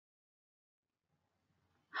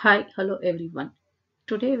Hi, hello everyone.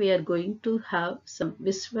 Today we are going to have some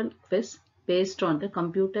visual quiz based on the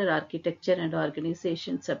computer architecture and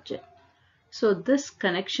organization subject. So this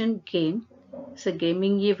connection game is a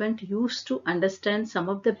gaming event used to understand some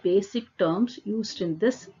of the basic terms used in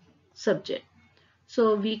this subject.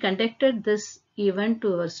 So we conducted this event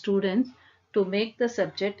to our students to make the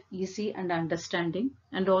subject easy and understanding,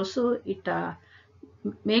 and also it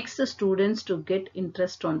makes the students to get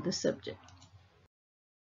interest on this subject.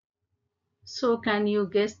 So can you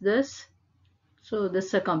guess this? So this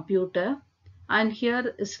is a computer, and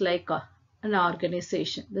here is like an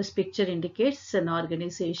organization. This picture indicates an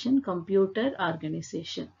organization, computer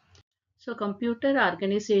organization. So computer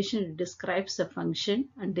organization describes the function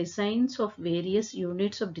and designs of various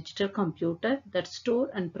units of digital computer that store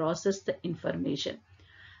and process the information.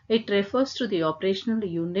 It refers to the operational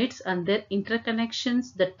units and their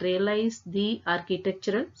interconnections that realize the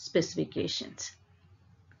architectural specifications.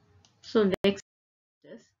 So next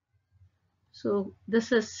is, so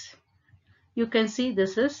this is, you can see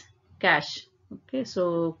this is cache. Okay,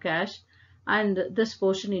 so cache, and this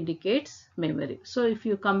portion indicates memory. So if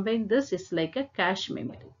you combine this, it's like a cache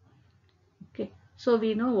memory. Okay, so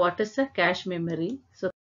we know what is a cache memory. So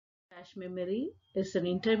cache memory is an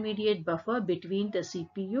intermediate buffer between the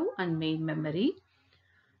CPU and main memory.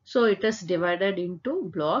 So it is divided into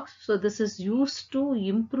blocks. So this is used to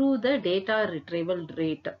improve the data retrieval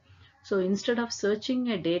rate. So instead of searching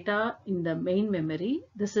a data in the main memory,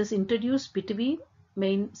 this is introduced between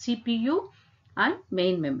main CPU and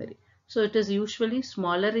main memory. So it is usually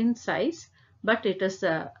smaller in size, but it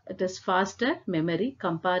is faster memory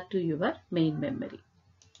compared to your main memory.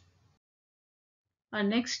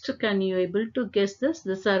 Next, can you able to guess this?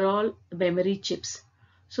 These are all memory chips.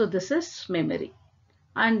 So this is memory.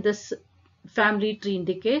 And this family tree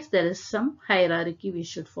indicates there is some hierarchy we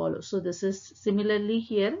should follow. So this is similarly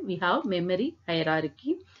here we have memory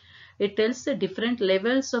hierarchy. It tells the different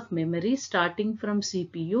levels of memory starting from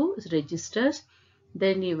CPU registers,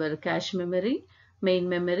 then your cache memory, main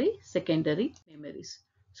memory, secondary memories.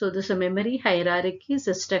 So this memory hierarchy is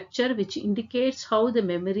a structure which indicates how the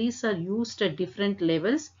memories are used at different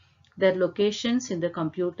levels, their locations in the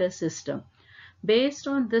computer system. Based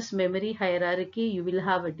on this memory hierarchy, you will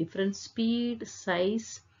have a different speed,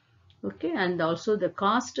 size, okay, and also the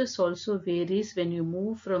cost is also varies when you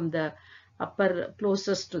move from the upper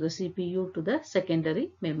closest to the CPU to the secondary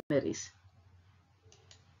memories.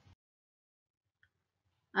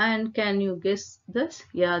 And can you guess this?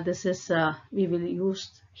 Yeah, this is we will use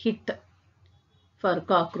hit for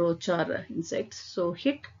cockroach or insects. So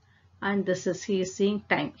hit, and this is he is saying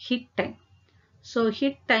time, hit time. So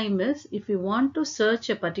hit time is if you want to search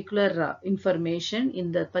a particular information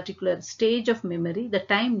in the particular stage of memory, the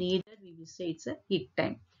time needed, we will say it's a hit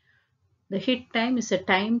time. The hit time is a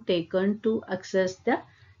time taken to access the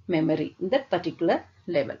memory in that particular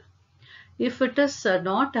level. If it is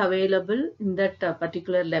not available in that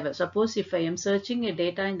particular level, suppose if I am searching a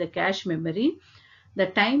data in the cache memory, the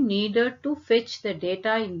time needed to fetch the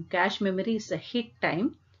data in cache memory is a hit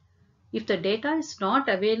time. If the data is not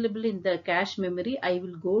available in the cache memory, I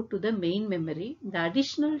will go to the main memory. The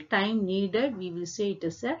additional time needed, we will say it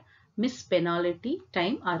is a miss penalty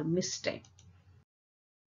time or miss time.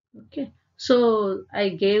 Okay, so I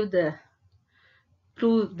gave the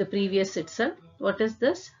proof the previous itself. What is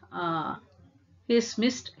this? He's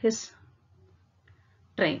missed his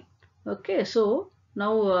train. Okay, so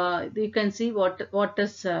now you can see what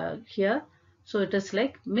is here. So it is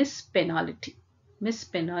like miss penalty. Miss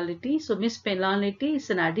penalty. So miss penalty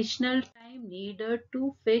is an additional time needed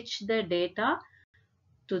to fetch the data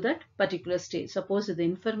to that particular stage. Suppose the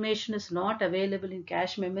information is not available in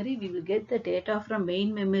cache memory, we will get the data from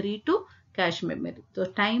main memory to cache memory. So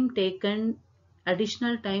time taken,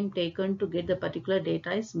 additional time taken to get the particular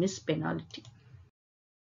data is miss penalty.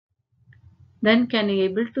 Then can you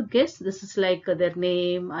able to guess? This is like their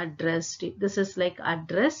name, address. This is like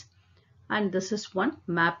address, and this is one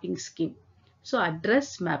mapping scheme. So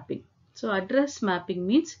address mapping. So address mapping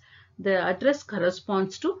means the address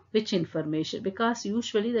corresponds to which information, because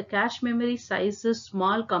usually the cache memory size is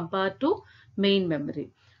small compared to main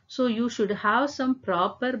memory. So you should have some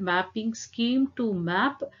proper mapping scheme to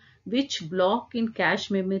map which block in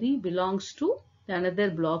cache memory belongs to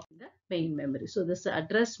another block in the main memory. So this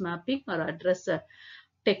address mapping or address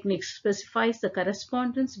technique specifies the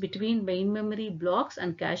correspondence between main memory blocks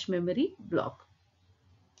and cache memory block.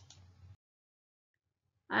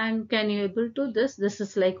 And can you able to this? This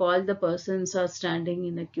is like all the persons are standing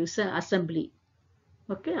in a queue, assembly.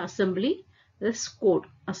 Okay, assembly, this code,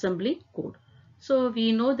 assembly code. So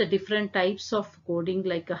we know the different types of coding,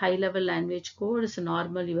 like a high level language code is a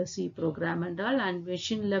normal your C program and all, and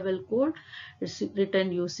machine level code is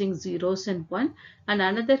written using zeros and one, and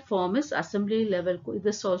another form is assembly level code.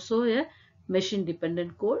 This is also a machine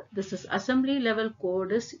dependent code. This is assembly level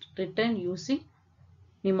code is written using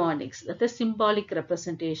mnemonics, that is symbolic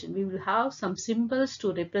representation. We will have some symbols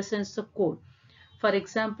to represent the code. For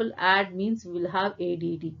example, add means we will have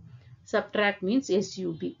ADD. Subtract means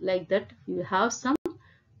SUB. Like that, we will have some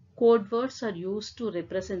code words are used to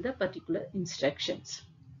represent the particular instructions.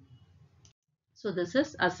 So this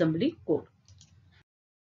is assembly code.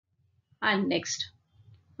 And next,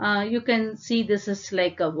 you can see this is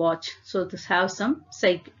like a watch. So this have some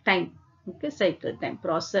cycle time. Okay, cycle time,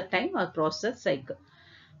 processor time or process cycle.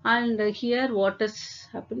 And here what is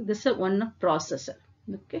happening, this is one processor.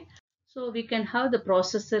 Okay, so we can have the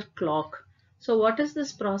processor clock. So what is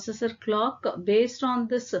this processor clock? Based on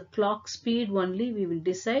this clock speed only we will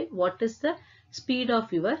decide what is the speed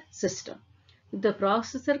of your system. If the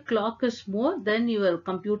processor clock is more, then your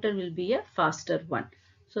computer will be a faster one.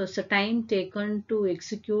 So it's a time taken to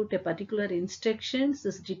execute a particular instructions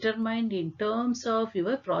is determined in terms of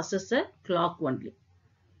your processor clock only.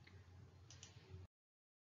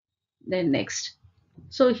 Then next,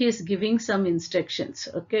 so he is giving some instructions.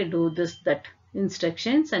 Okay, do this, that,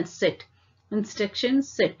 instructions and set. Instructions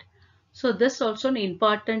set. So this also an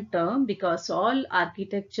important term because all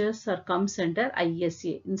architectures are comes under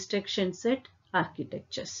ISA, instruction set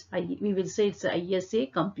architectures. We will say it's ISA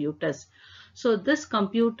computers. So this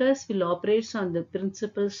computers will operate on the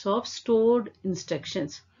principles of stored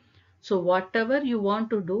instructions. So whatever you want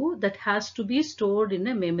to do, that has to be stored in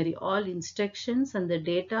a memory. All instructions and the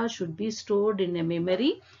data should be stored in a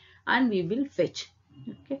memory and we will fetch.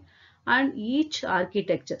 Okay. And each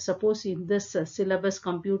architecture, suppose in this syllabus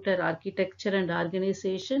computer architecture and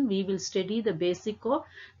organization, we will study the basic of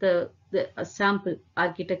the sample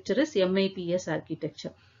architecture is MIPS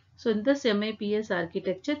architecture. So in this MIPS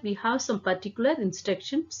architecture, we have some particular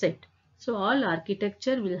instruction set. So all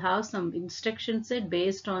architecture will have some instruction set,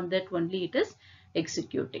 based on that only it is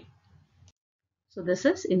executing. So this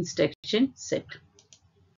is instruction set.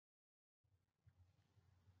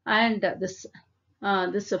 And this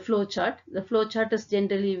flow chart. The flow chart is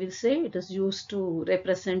generally, we will say, it is used to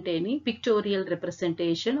represent any pictorial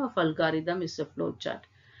representation of algorithm is a flow chart.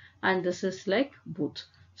 And this is like Booth.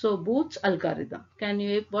 So Booth's algorithm. Can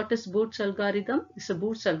you, what is Booth's algorithm? It's a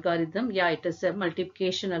Booth's algorithm. Yeah, it is a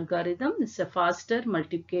multiplication algorithm. It's a faster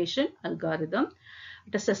multiplication algorithm.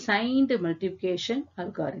 It is a signed multiplication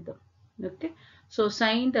algorithm. Okay. So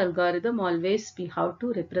signed algorithm, always we have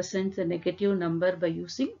to represent the negative number by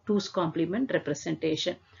using 2's complement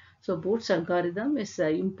representation. So Booth's algorithm is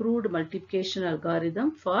an improved multiplication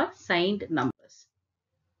algorithm for signed numbers.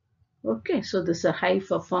 Okay, so this is a high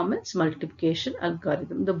performance multiplication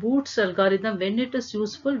algorithm. The Booth's algorithm, when it is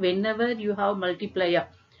useful, whenever you have multiplier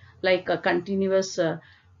like a continuous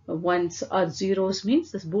ones or zeros,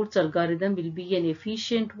 means this Booth's algorithm will be an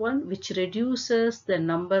efficient one which reduces the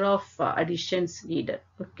number of additions needed.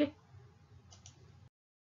 Okay.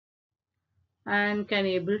 And can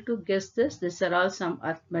you able to guess this? These are all some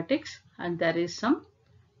arithmetics and there is some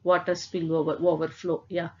water spillover overflow.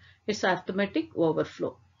 Yeah, it's arithmetic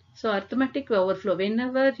overflow. So arithmetic overflow,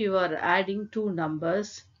 whenever you are adding two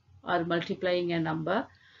numbers or multiplying a number,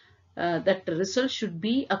 that result should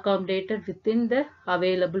be accommodated within the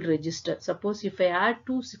available register. Suppose if I add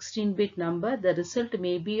two 16-bit number, the result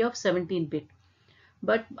may be of 17-bit.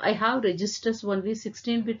 But I have registers only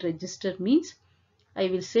 16-bit register, means I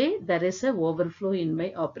will say there is a overflow in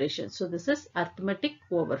my operation. So this is arithmetic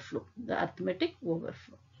overflow, the arithmetic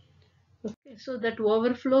overflow. Okay, so that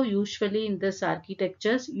overflow, usually in this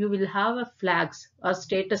architectures, you will have a flags or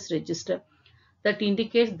status register that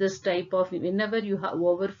indicates this type of, whenever you have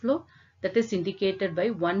overflow, that is indicated by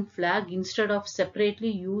one flag instead of separately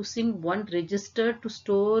using one register to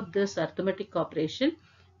store this arithmetic operation.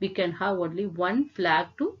 We can have only one flag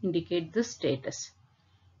to indicate the status.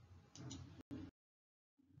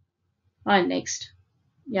 Next,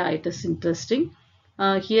 yeah, it is interesting.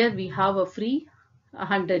 Here we have a free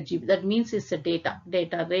 100 GB. That means it's a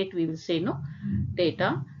data rate. We will say no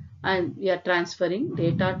data, and we are transferring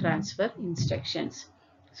data transfer instructions.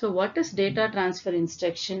 So what is data transfer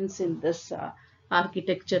instructions in this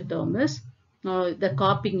architecture term is the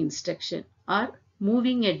copying instruction or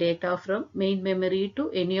moving a data from main memory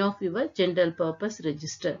to any of your general purpose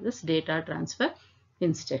register. This data transfer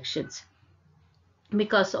instructions.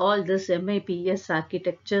 Because all this MIPS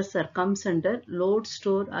architectures are comes under load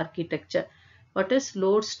store architecture. What is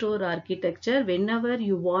load store architecture? Whenever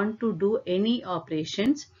you want to do any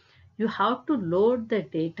operations, you have to load the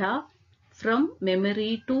data from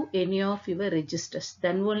memory to any of your registers.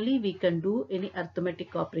 Then only we can do any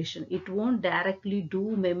arithmetic operation. It won't directly do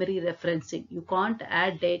memory referencing. You can't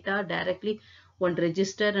add data directly. One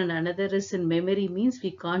register and another is in memory means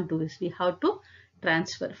we can't do this. We have to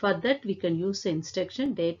transfer. For that we can use the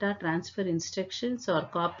instruction data transfer instructions or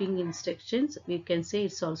copying instructions. We can say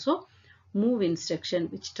it's also move instruction,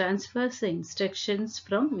 which transfers the instructions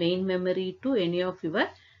from main memory to any of your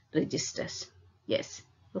registers. Yes.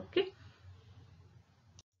 Okay.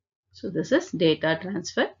 So this is data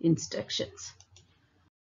transfer instructions.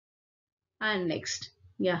 And next,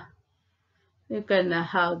 yeah, you can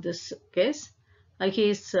have this case. He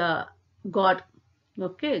is God.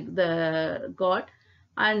 Okay, the God,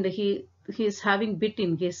 and he is having bit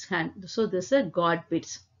in his hand. So this is God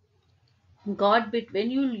bits. God bit, when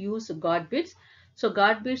you use God bits, so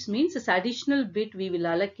God bits means this additional bit we will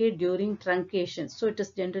allocate during truncation. So it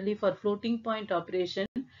is generally for floating point operation.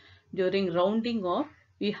 During rounding off,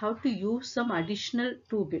 we have to use some additional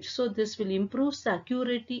 2 bits. So this will improve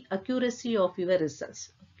the accuracy of your results.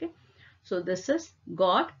 Okay. So this is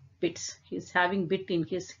God bits. He is having bit in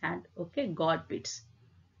his hand. Okay, God bits.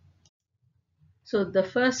 So the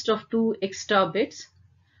first of 2 extra bits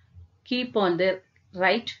keep on the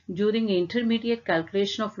right during intermediate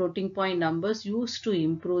calculation of floating point numbers used to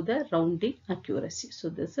improve the rounding accuracy. So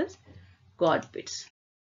this is God bits.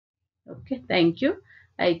 Okay, thank you.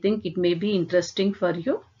 I think it may be interesting for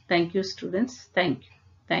you. Thank you, students. Thank you.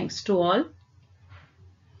 Thanks to all.